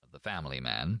family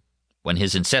man, when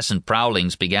his incessant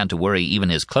prowlings began to worry even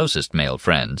his closest male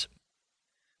friends.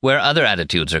 Where other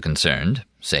attitudes are concerned,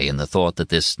 say in the thought that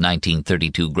this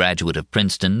 1932 graduate of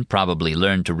Princeton probably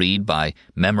learned to read by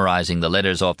memorizing the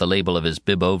letters off the label of his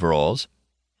bib overalls,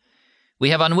 we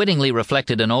have unwittingly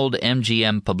reflected an old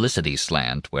MGM publicity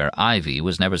slant where ivy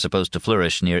was never supposed to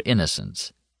flourish near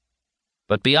innocence.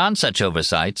 But beyond such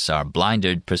oversights are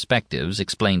blindered perspectives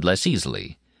explained less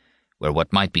easily, where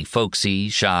what might be folksy,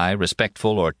 shy,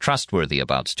 respectful, or trustworthy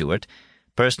about Stewart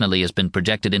personally has been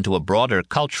projected into a broader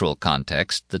cultural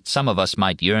context that some of us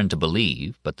might yearn to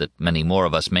believe, but that many more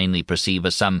of us mainly perceive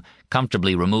as some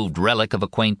comfortably removed relic of a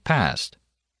quaint past.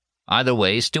 Either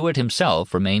way, Stewart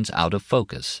himself remains out of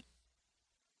focus.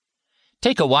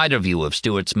 Take a wider view of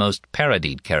Stewart's most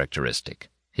parodied characteristic,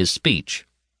 his speech,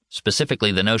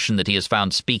 specifically the notion that he has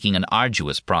found speaking an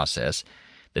arduous process,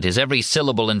 that his every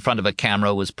syllable in front of a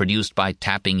camera was produced by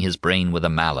tapping his brain with a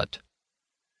mallet.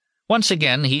 Once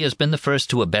again, he has been the first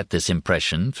to abet this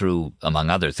impression through, among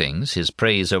other things, his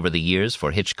praise over the years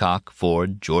for Hitchcock,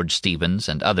 Ford, George Stevens,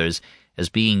 and others as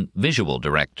being visual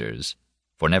directors,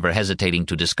 for never hesitating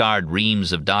to discard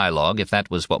reams of dialogue if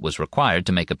that was what was required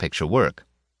to make a picture work.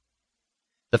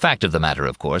 The fact of the matter,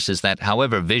 of course, is that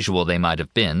however visual they might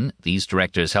have been, these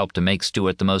directors helped to make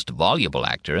Stewart the most voluble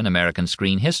actor in American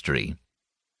screen history.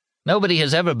 Nobody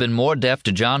has ever been more deaf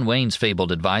to John Wayne's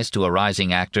fabled advice to a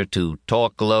rising actor to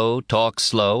talk low, talk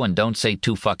slow, and don't say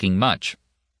too fucking much.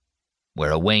 Where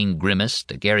a Wayne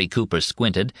grimaced, a Gary Cooper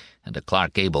squinted, and a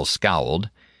Clark Gable scowled,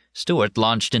 Stewart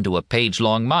launched into a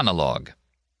page-long monologue.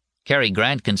 Cary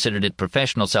Grant considered it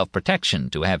professional self-protection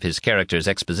to have his character's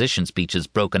exposition speeches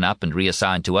broken up and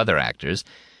reassigned to other actors,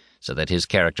 so that his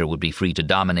character would be free to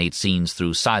dominate scenes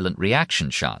through silent reaction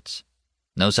shots.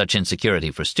 No such insecurity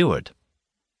for Stewart.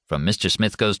 From Mr.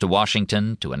 Smith Goes to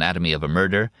Washington to Anatomy of a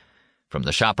Murder, from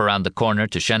The Shop Around the Corner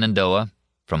to Shenandoah,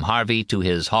 from Harvey to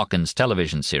his Hawkins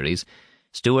television series,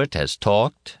 Stewart has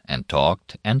talked and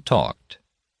talked and talked.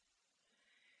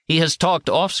 He has talked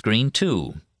off-screen,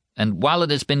 too. And while it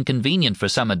has been convenient for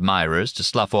some admirers to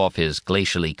slough off his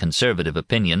glacially conservative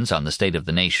opinions on the state of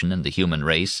the nation and the human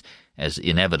race as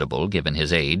inevitable given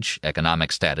his age,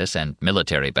 economic status, and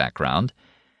military background,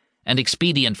 and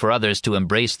expedient for others to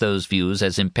embrace those views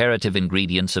as imperative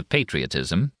ingredients of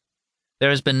patriotism,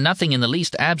 there has been nothing in the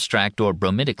least abstract or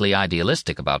bromidigally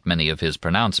idealistic about many of his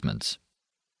pronouncements.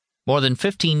 More than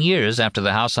 15 years after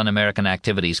the House Un-American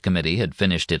Activities Committee had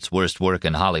finished its worst work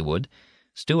in Hollywood,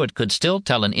 Stewart could still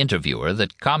tell an interviewer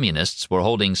that communists were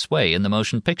holding sway in the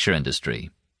motion picture industry.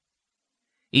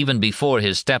 Even before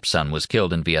his stepson was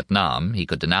killed in Vietnam, he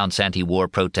could denounce anti-war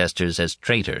protesters as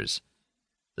traitors.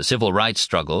 The civil rights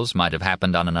struggles might have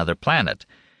happened on another planet,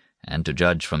 and to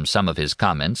judge from some of his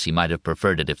comments, he might have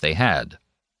preferred it if they had.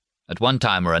 At one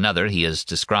time or another, he has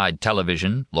described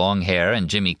television, long hair, and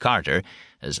Jimmy Carter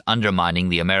as undermining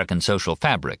the American social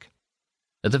fabric.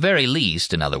 At the very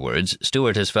least, in other words,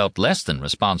 Stewart has felt less than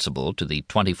responsible to the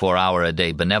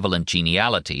 24-hour-a-day benevolent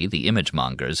geniality the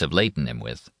image-mongers have laden him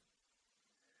with.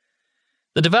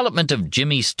 The development of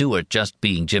Jimmy Stewart just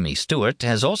being Jimmy Stewart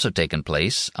has also taken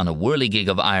place on a whirligig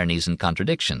of ironies and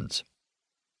contradictions.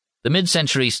 The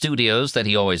mid-century studios that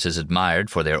he always has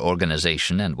admired for their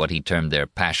organization and what he termed their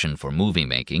passion for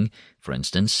movie-making, for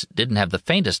instance, didn't have the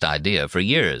faintest idea for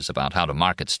years about how to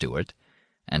market Stewart,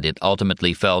 and it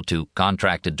ultimately fell to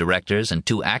contracted directors and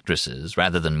 2 actresses,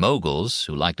 rather than moguls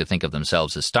who like to think of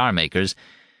themselves as star-makers,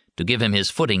 to give him his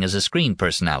footing as a screen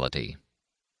personality.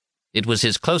 It was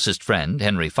his closest friend,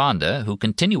 Henry Fonda, who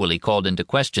continually called into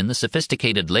question the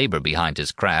sophisticated labor behind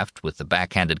his craft with the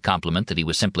backhanded compliment that he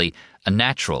was simply a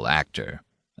natural actor,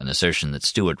 an assertion that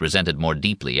Stewart resented more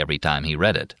deeply every time he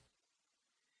read it.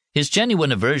 His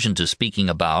genuine aversion to speaking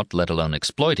about, let alone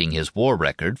exploiting his war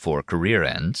record for career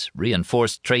ends,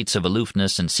 reinforced traits of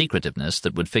aloofness and secretiveness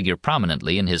that would figure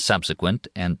prominently in his subsequent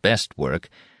and best work,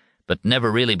 but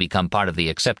never really become part of the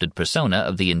accepted persona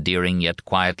of the endearing yet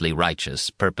quietly righteous,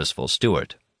 purposeful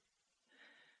Stewart.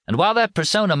 And while that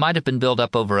persona might have been built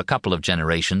up over a couple of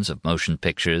generations of motion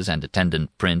pictures and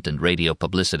attendant print and radio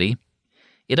publicity,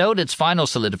 it owed its final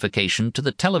solidification to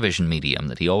the television medium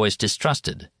that he always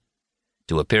distrusted,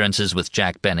 to appearances with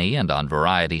Jack Benny and on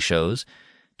variety shows,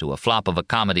 to a flop of a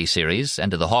comedy series,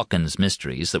 and to the Hawkins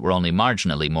mysteries that were only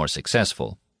marginally more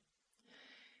successful.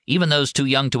 Even those too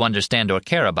young to understand or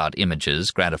care about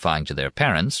images gratifying to their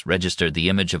parents registered the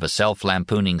image of a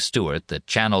self-lampooning Stewart that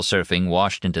channel surfing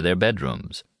washed into their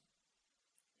bedrooms.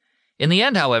 In the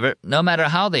end, however, no matter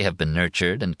how they have been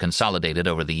nurtured and consolidated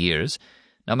over the years,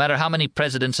 no matter how many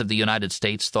presidents of the United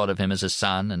States thought of him as a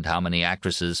son and how many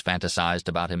actresses fantasized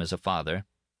about him as a father,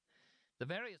 the various